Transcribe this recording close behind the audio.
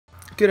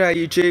Good day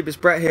YouTube, it's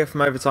Brett here from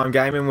Overtime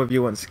Gaming with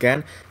you once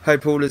again.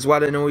 Hope all is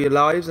well in all your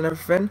lives and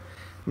everything.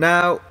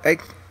 Now,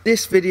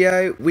 this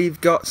video we've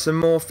got some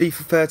more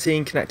FIFA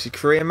 13 connected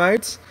career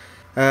modes.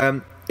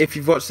 If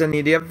you've watched any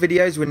of the other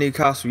videos, we're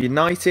Newcastle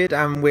United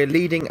and we're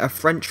leading a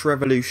French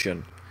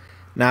Revolution.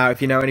 Now,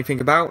 if you know anything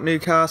about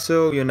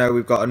Newcastle, you'll know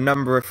we've got a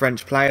number of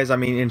French players. I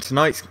mean, in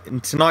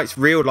tonight's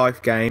real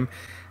life game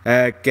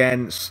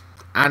against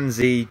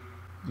Anzi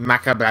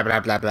Maka blah blah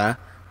blah blah,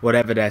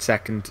 whatever their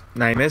second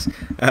name is,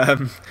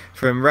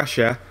 from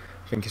Russia,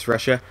 I think it's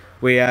Russia,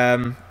 we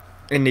in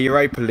the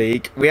Europa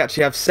League, we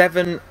actually have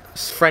 7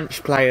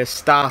 French players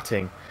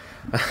starting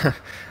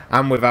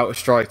and without a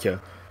striker,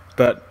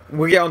 but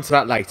we'll get onto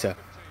that later.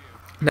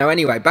 Now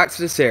anyway, back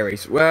to the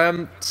series.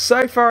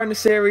 So far in the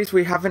series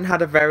we haven't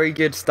had a very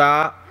good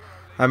start.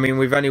 I mean,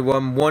 we've only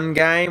won 1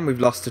 game, we've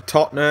lost to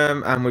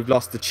Tottenham and we've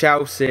lost to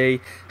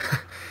Chelsea.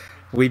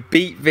 We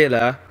beat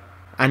Villa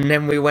and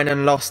then we went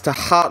and lost to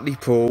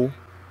Hartlepool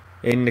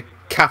in the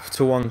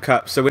Capital One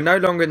Cup. So we're no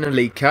longer in the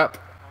League Cup.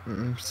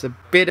 It's a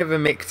bit of a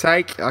mick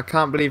take. I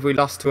can't believe we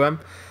lost to them.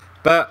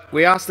 But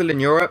we are still in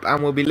Europe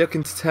and we'll be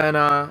looking to turn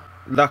our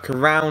luck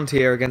around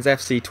here against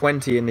FC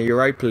Twente in the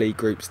Europa League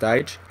group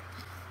stage.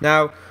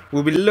 Now,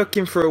 we'll be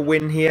looking for a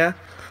win here.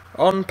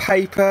 On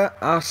paper,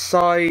 our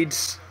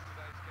sides,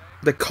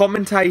 the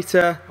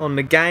commentator on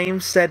the game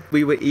said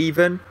we were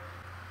even.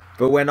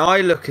 But when I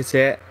look at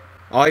it,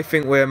 I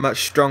think we're a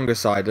much stronger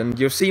side, and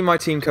you'll see my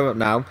team come up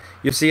now.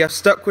 You'll see I've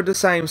stuck with the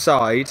same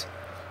side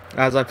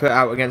as I put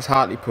out against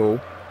Hartlepool,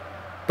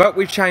 but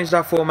we've changed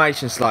our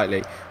formation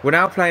slightly. We're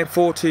now playing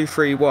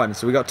 4-2-3-1,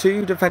 so we've got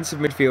 2 defensive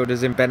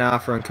midfielders in Ben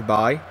Arthur and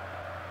Cabaye.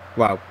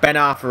 Well, Ben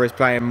Arthur is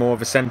playing more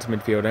of a centre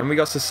midfielder, and we've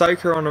got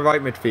Sissoko on the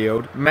right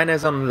midfield,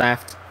 Menez on the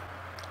left,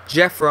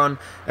 Jeffron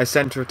as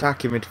centre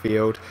attacking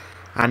midfield,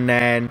 and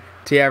then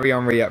Thierry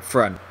Henry up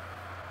front.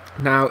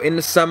 Now, in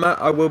the summer,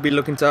 I will be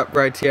looking to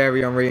upgrade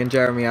Thierry Henry and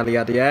Jeremy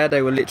Aliadier.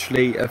 They were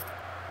literally a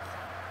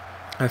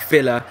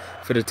filler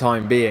for the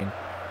time being.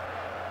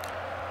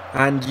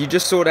 And you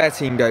just saw their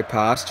team go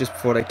past just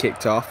before they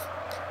kicked off.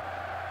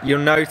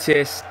 You'll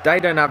notice they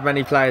don't have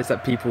many players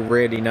that people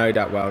really know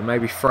that well.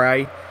 Maybe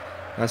Frey,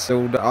 that's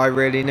all that I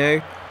really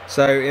knew.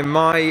 So, in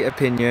my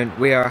opinion,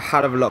 we are a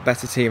hell of a lot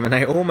better team. And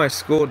they almost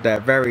scored there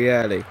very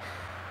early.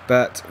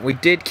 But we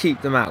did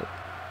keep them out.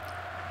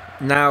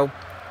 Now,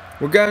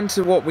 we're going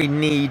to what we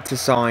need to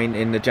sign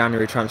in the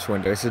January transfer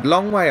window. It's a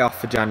long way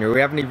off for January. We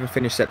haven't even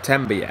finished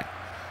September yet.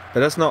 But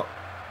that's not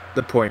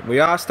the point. We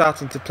are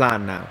starting to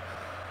plan now.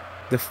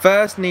 The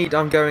first need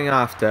I'm going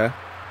after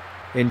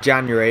in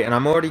January, and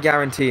I'm already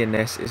guaranteeing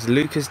this, is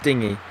Lucas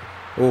Digne.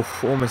 Oh,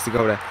 almost a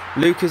goal there.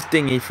 Lucas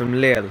Digne from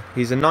Lille.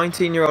 He's a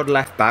 19-year-old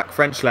left back,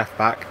 French left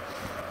back,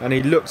 and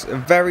he looks a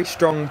very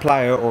strong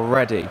player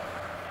already.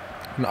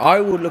 And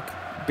I will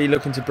be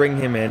looking to bring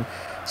him in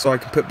so I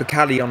can put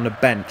Bakali on the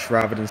bench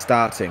rather than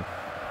starting.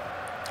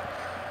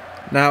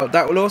 Now,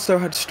 that will also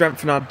have to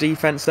strengthen our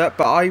defence up,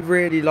 but I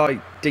really like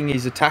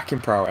Digne's attacking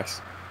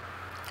prowess.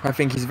 I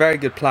think he's a very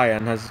good player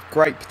and has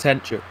great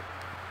potential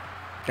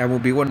and will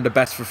be one of the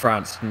best for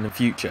France in the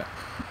future.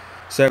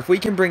 So if we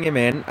can bring him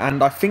in,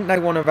 and I think they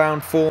want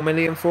around 4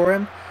 million for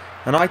him,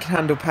 and I can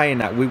handle paying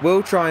that. We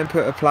will try and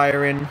put a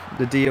player in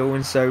the deal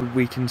and so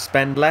we can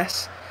spend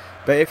less,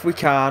 but if we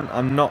can't,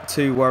 I'm not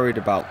too worried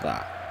about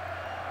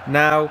that.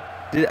 Now,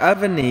 the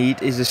other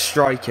need is a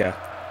striker.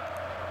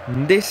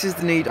 And this is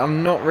the need.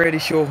 I'm not really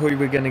sure who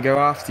we're going to go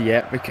after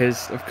yet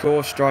because, of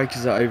course,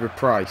 strikers are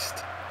overpriced.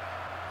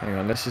 Hang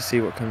on, let's just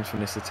see what comes from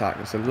this attack.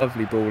 It's a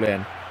lovely ball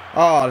in.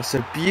 Oh, it's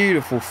a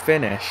beautiful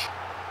finish.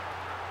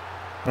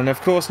 And,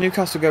 of course,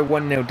 Newcastle go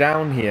 1-0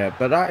 down here,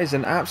 but that is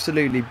an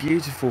absolutely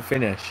beautiful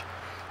finish.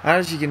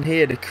 As you can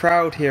hear, the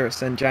crowd here at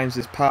St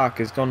James's Park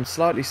has gone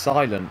slightly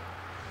silent.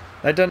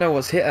 They don't know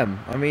what's hit them.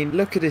 I mean,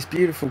 look at this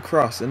beautiful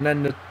cross and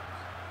then the...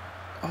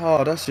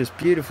 Oh, that's just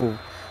beautiful.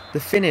 The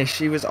finish,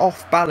 he was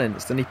off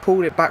balanced and he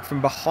pulled it back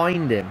from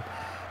behind him.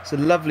 It's a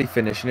lovely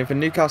finish, and if a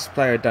Newcastle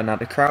player had done that,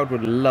 the crowd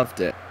would have loved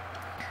it.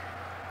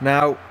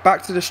 Now,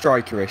 back to the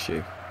striker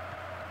issue.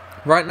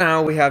 Right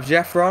now we have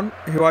Jeffron,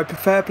 who I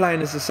prefer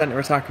playing as a centre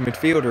attacking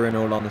midfielder in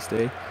all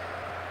honesty.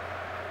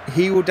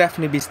 He will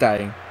definitely be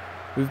staying.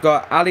 We've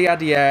got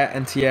Aliadier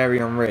and Thierry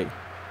Henry.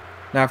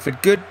 Now, if a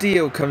good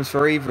deal comes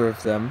for either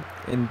of them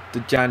in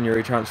the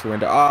January transfer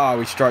window,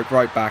 we strike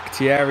right back.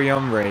 Thierry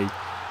Henry.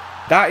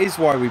 That is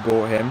why we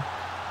bought him.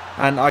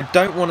 And I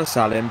don't want to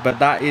sell him, but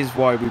that is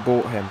why we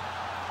bought him.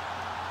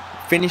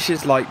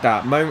 Finishes like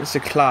that. Moments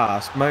of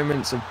class.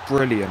 Moments of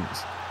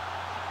brilliance.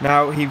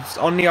 Now, he's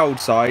on the old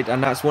side,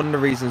 and that's one of the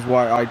reasons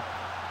why I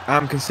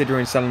am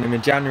considering selling him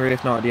in January,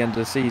 if not at the end of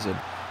the season.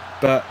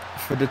 But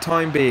for the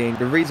time being,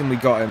 the reason we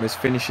got him is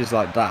finishes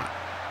like that.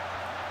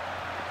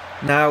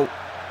 Now,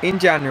 in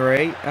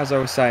January, as I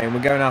was saying, we're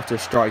going after a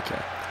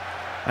striker.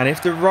 And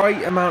if the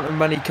right amount of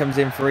money comes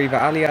in for either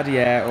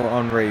Aliadier or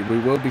Henry, we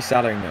will be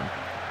selling them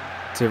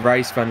to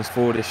raise funds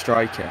for this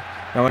striker.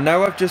 Now, I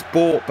know I've just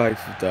bought both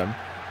of them,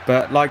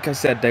 but like I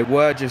said, they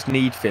were just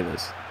need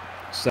fillers.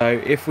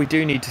 So if we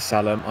do need to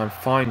sell them, I'm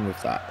fine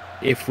with that,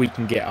 if we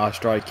can get our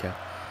striker.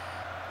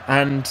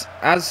 And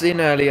as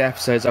in earlier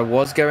episodes, I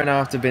was going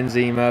after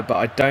Benzema, but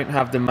I don't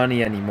have the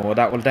money anymore.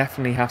 That will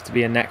definitely have to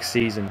be a next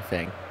season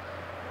thing.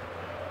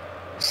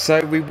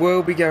 So we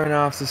will be going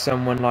after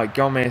someone like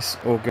Gomes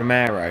or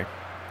Gamero.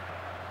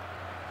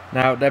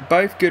 Now, they're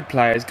both good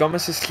players.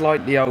 Gomes is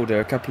slightly older,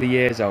 a couple of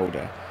years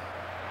older.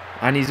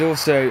 And he's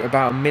also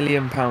about £1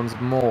 million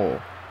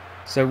more.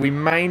 So we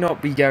may not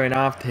be going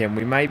after him.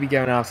 We may be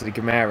going after the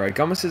Gamero.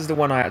 Gomes is the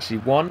one I actually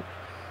want,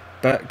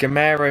 but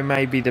Gamero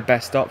may be the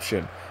best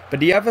option. But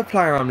the other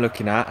player I'm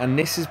looking at, and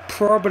this is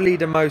probably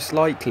the most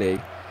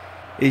likely,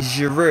 is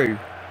Giroud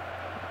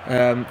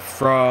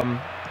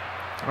from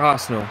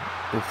Arsenal.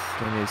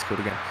 Oof, I nearly scored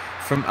again.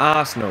 From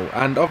Arsenal.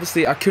 And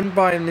obviously I couldn't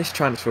buy him this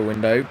transfer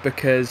window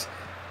because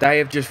they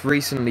have just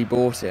recently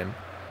bought him.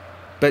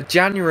 But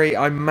January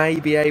I may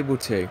be able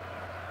to.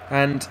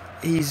 And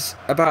he's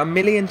about £1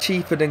 million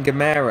cheaper than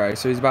Gamero.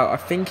 So he's about, I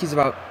think he's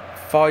about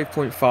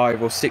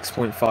 5.5 or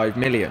 6.5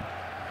 million.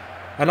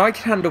 And I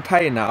can handle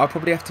paying that. I'll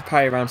probably have to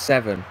pay around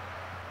 7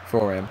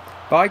 for him.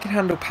 But I can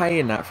handle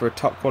paying that for a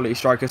top quality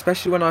striker,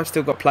 especially when I've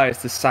still got players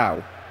to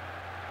sell.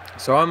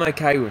 So I'm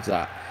okay with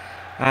that.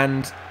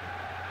 And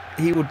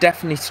he will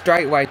definitely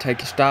straight away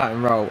take a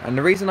starting role. And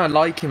the reason I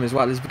like him as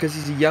well is because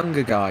he's a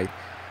younger guy.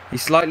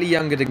 He's slightly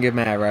younger than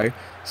Gamero.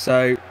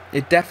 So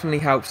it definitely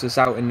helps us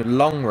out in the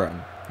long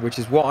run, which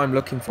is what I'm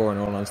looking for in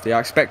all honesty. I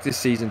expect this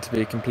season to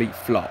be a complete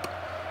flop.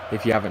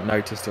 If you haven't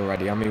noticed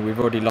already. I mean, we've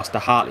already lost to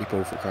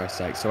Hartlepool for Christ's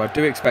sake, so I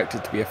do expect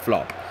it to be a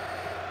flop.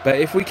 But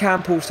if we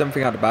can pull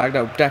something out of the bag,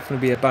 that will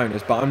definitely be a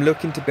bonus. But I'm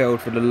looking to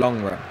build for the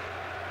long run.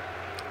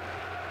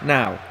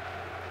 Now,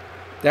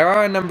 there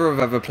are a number of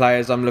other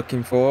players I'm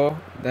looking for.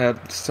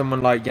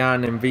 Someone like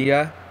Jan and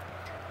Villa,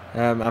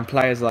 and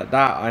players like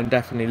that I'm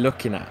definitely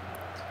looking at.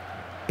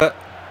 But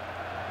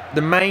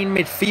the main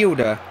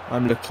midfielder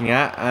I'm looking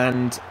at,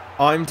 and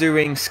I'm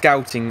doing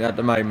scouting at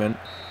the moment,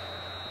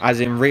 as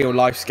in real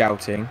life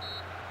scouting.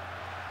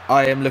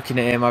 I am looking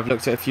at him. I've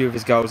looked at a few of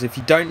his goals. If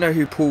you don't know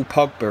who Paul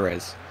Pogba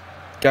is,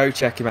 go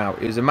check him out.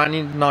 He was a Man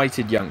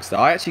United youngster.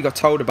 I actually got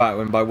told about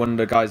him by one of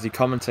the guys who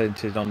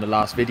commented on the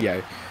last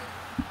video.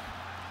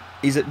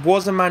 He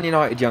was a Man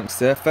United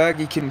youngster.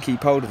 Fergie couldn't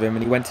keep hold of him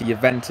and he went to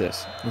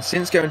Juventus. And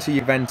since going to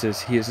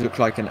Juventus, he has looked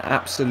like an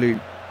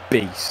absolute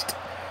beast.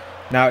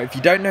 Now, if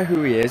you don't know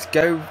who he is,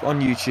 go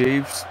on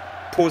YouTube,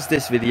 pause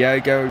this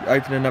video, go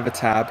open another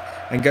tab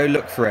and go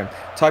look for him.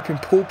 Type in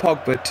Paul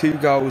Pogba 2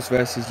 goals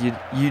versus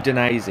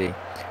Udinese.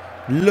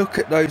 Look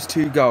at those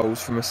 2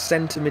 goals from a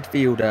centre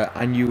midfielder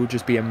and you will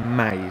just be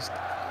amazed.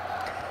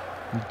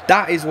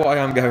 That is why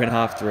I'm going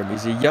after him.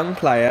 He's a young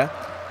player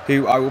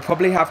who I will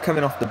probably have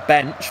coming off the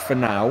bench for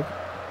now,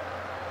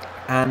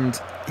 and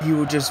he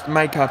will just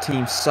make our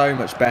team so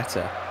much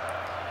better.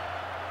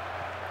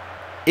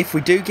 If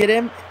we do get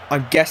him,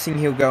 I'm guessing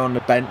he'll go on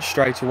the bench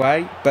straight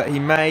away, but he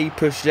may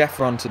push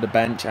Jeffron to the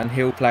bench and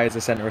he'll play as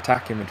a centre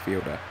attacking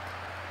midfielder.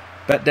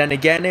 But then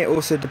again, it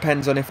also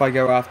depends on if I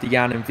go after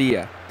Jan and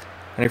Villa.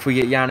 And if we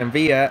get Jan and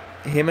Villa,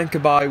 him and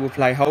Kabay will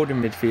play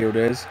holding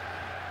midfielders,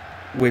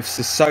 with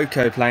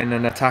Sissoko playing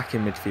an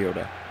attacking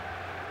midfielder.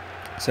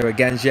 So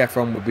again,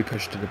 Jeffron will be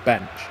pushed to the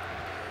bench.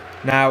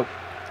 Now,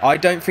 I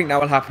don't think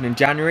that will happen in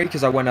January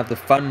because I won't have the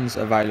funds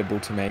available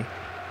to me.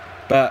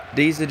 But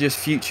these are just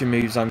future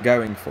moves I'm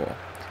going for.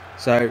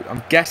 So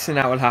I'm guessing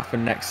that will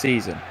happen next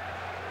season.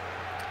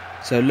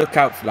 So look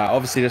out for that.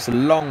 Obviously that's a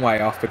long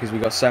way off because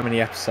we've got so many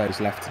episodes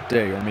left to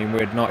do. I mean,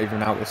 we're not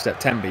even out of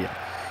September yet.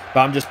 But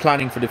I'm just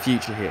planning for the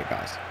future here,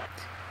 guys.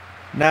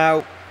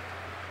 Now,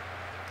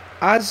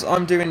 as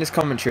I'm doing this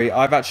commentary,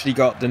 I've actually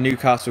got the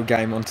Newcastle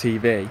game on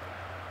TV.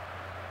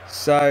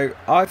 So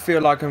I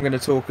feel like I'm going to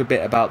talk a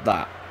bit about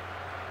that.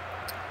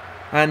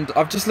 And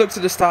I've just looked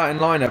at the starting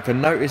lineup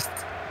and noticed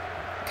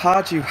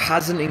Pardew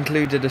hasn't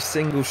included a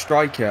single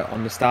striker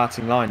on the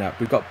starting lineup.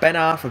 We've got Ben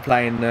Arthur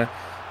playing the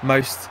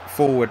most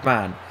forward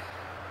man.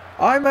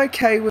 I'm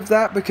okay with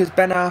that because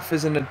Ben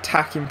Arthur's an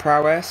attacking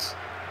prowess,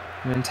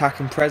 an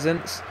attacking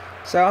presence.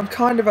 So I'm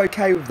kind of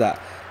okay with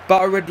that.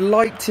 But I would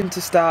like him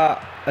to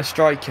start a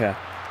striker.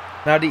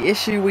 Now the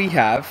issue we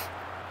have,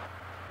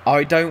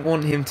 I don't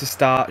want him to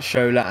start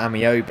Shola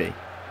Amiobi.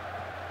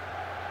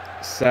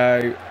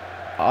 So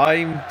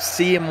I'm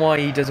seeing why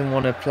he doesn't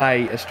want to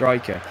play a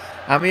striker.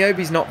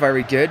 Amiobi's not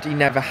very good. He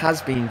never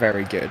has been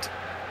very good.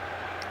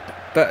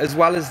 But as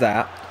well as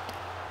that,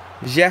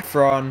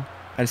 Jeffron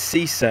and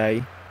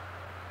Cisse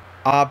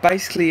are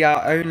basically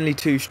our only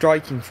 2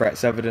 striking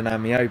threats other than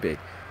Amiobi.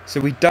 So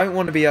we don't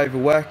want to be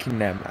overworking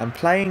them. And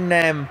playing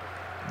them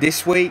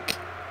this week,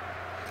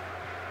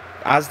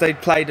 as they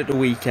played at the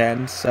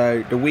weekend,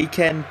 so the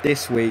weekend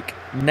this week,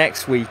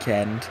 next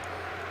weekend,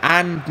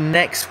 and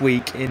next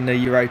week in the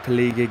Europa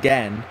League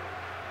again,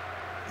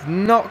 is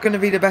not going to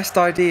be the best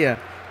idea.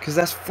 Because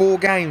that's 4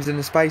 games in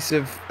the space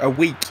of a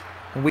week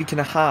and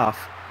a half.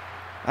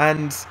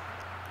 And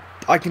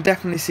I can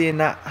definitely see in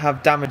that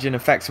have damaging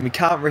effects. And we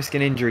can't risk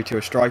an injury to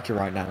a striker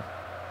right now.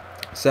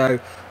 So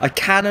I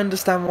can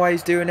understand why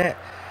he's doing it.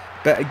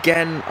 But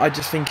again, I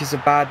just think it's a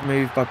bad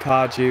move by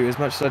Pardew. As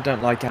much as I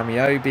don't like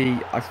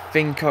Amiobi, I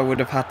think I would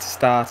have had to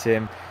start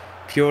him.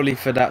 purely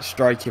for that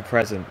striker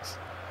presence.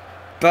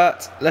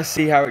 But let's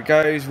see how it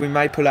goes. We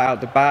may pull it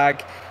out the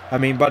bag. I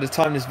mean, by the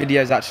time this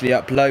video is actually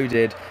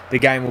uploaded, the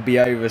game will be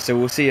over, so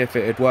we'll see if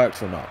it had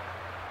worked or not.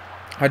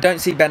 I don't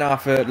see Ben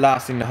Arthur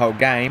lasting the whole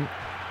game.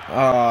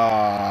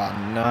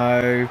 Oh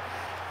no.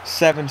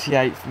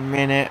 78th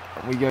minute,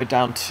 we go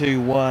down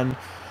 2-1.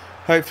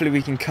 Hopefully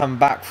we can come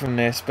back from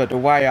this, but the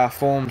way our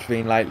form's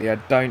been lately, I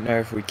don't know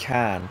if we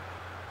can.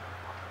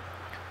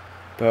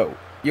 But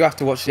you have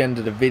to watch the end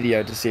of the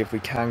video to see if we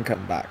can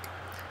come back.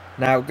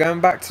 Now,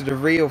 going back to the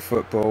real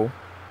football,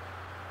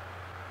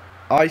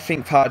 I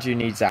think Pardew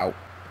needs out.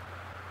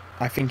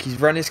 I think he's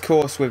run his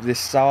course with this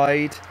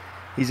side.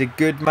 He's a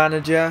good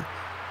manager,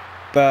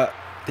 but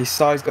this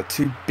side's got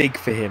too big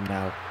for him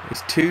now.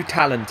 He's too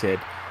talented.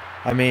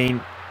 I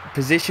mean,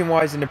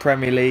 position-wise in the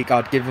Premier League,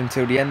 I'd give him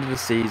till the end of the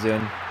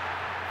season.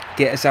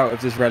 Get us out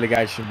of this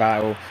relegation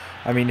battle.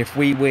 I mean, if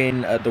we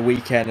win at the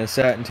weekend and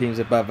certain teams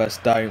above us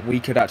don't,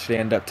 we could actually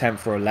end up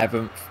 10th or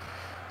 11th.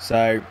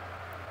 So,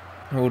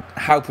 it will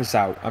help us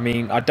out. I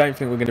mean, I don't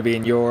think we're going to be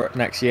in Europe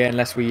next year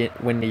unless we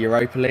win the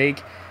Europa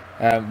League.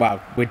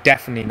 Well, we're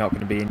definitely not going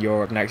to be in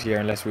Europe next year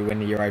unless we win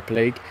the Europa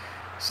League.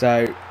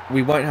 So,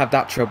 we won't have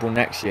that trouble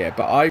next year.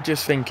 But I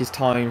just think it's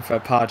time for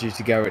Pardew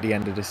to go at the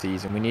end of the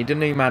season. We need a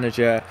new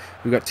manager.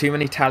 We've got too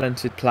many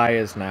talented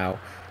players now.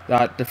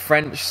 The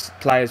French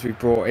players we've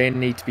brought in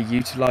need to be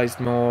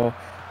utilised more.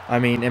 I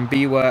mean,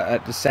 Mbiwa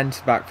at the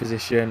centre-back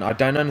position, I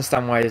don't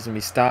understand why he hasn't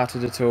been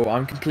started at all.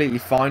 I'm completely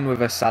fine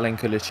with us selling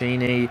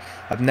Colaccini.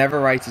 I've never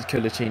rated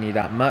Colaccini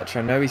that much.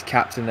 I know he's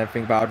captain and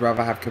everything, but I'd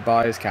rather have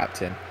Cabaye as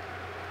captain.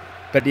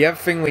 But the other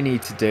thing we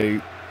need to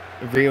do,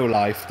 real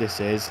life this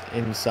is,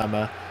 in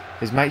summer,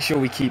 is make sure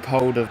we keep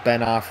hold of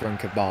Ben Arthur and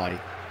Cabaye.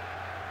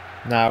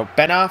 Now,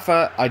 Ben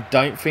Arthur, I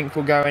don't think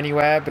will go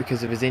anywhere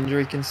because of his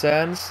injury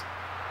concerns.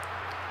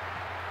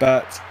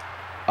 But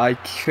I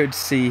could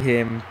see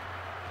him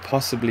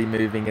possibly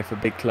moving if a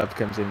big club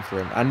comes in for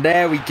him. And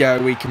there we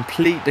go, we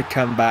complete the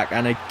comeback,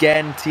 and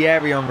again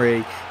Thierry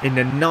Henry in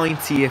the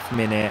 90th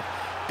minute.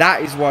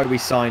 That is why we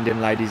signed him,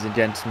 ladies and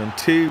gentlemen.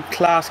 2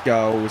 class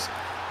goals,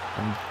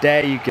 and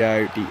there you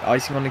go, the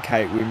icing on the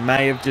cake. We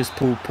may have just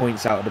pulled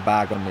points out of the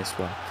bag on this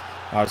one.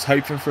 I was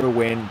hoping for a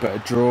win, but a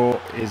draw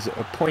is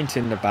a point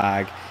in the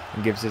bag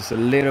and gives us a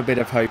little bit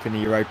of hope in the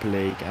Europa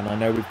League, and I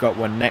know we've got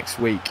one next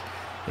week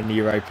in the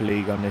Europa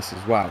League on this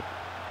as well.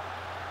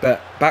 But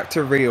back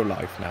to real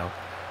life now.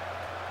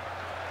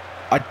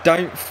 I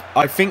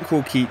think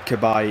we'll keep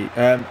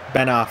Cabaye,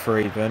 Ben Arthur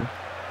even,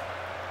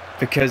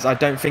 because I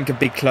don't think a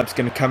big club's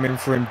going to come in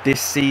for him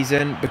this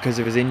season because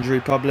of his injury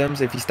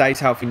problems. If he stays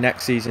healthy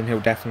next season, he'll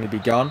definitely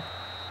be gone.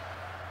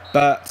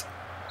 But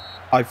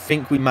I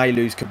think we may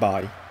lose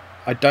Cabaye.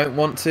 I don't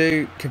want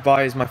to.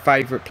 Cabaye is my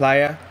favourite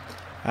player,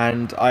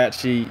 and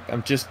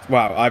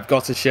I've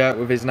got a shirt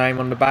with his name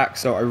on the back,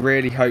 so I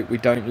really hope we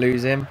don't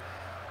lose him.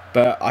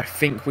 But I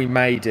think we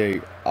may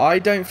do. I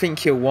don't think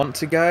he'll want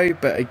to go,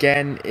 but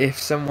again, if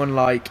someone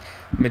like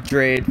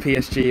Madrid,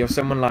 PSG or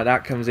someone like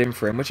that comes in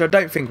for him, which I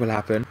don't think will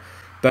happen,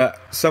 but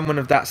someone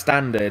of that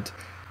standard,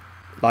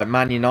 like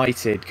Man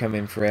United, come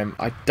in for him,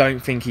 I don't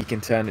think he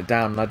can turn it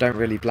down, and I don't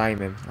really blame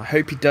him. I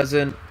hope he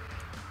doesn't,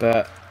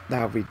 but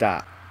that'll be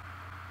that.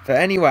 But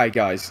anyway,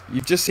 guys,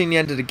 you've just seen the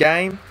end of the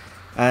game,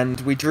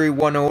 and we drew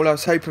 1-1. I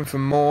was hoping for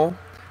more,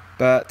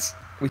 but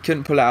we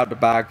couldn't pull it out of the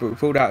bag, but we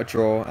pulled out a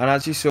draw. And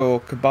as you saw,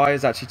 Cabaye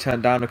has actually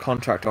turned down a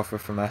contract offer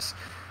from us,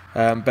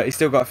 but he's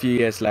still got a few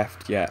years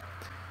left yet.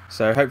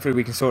 So hopefully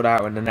we can sort it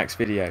out in the next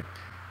video.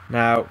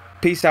 Now,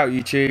 peace out,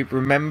 YouTube.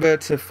 Remember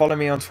to follow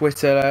me on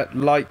Twitter,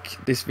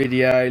 like this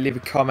video, leave a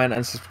comment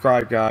and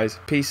subscribe, guys.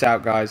 Peace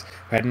out, guys.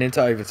 We're heading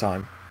into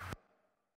overtime.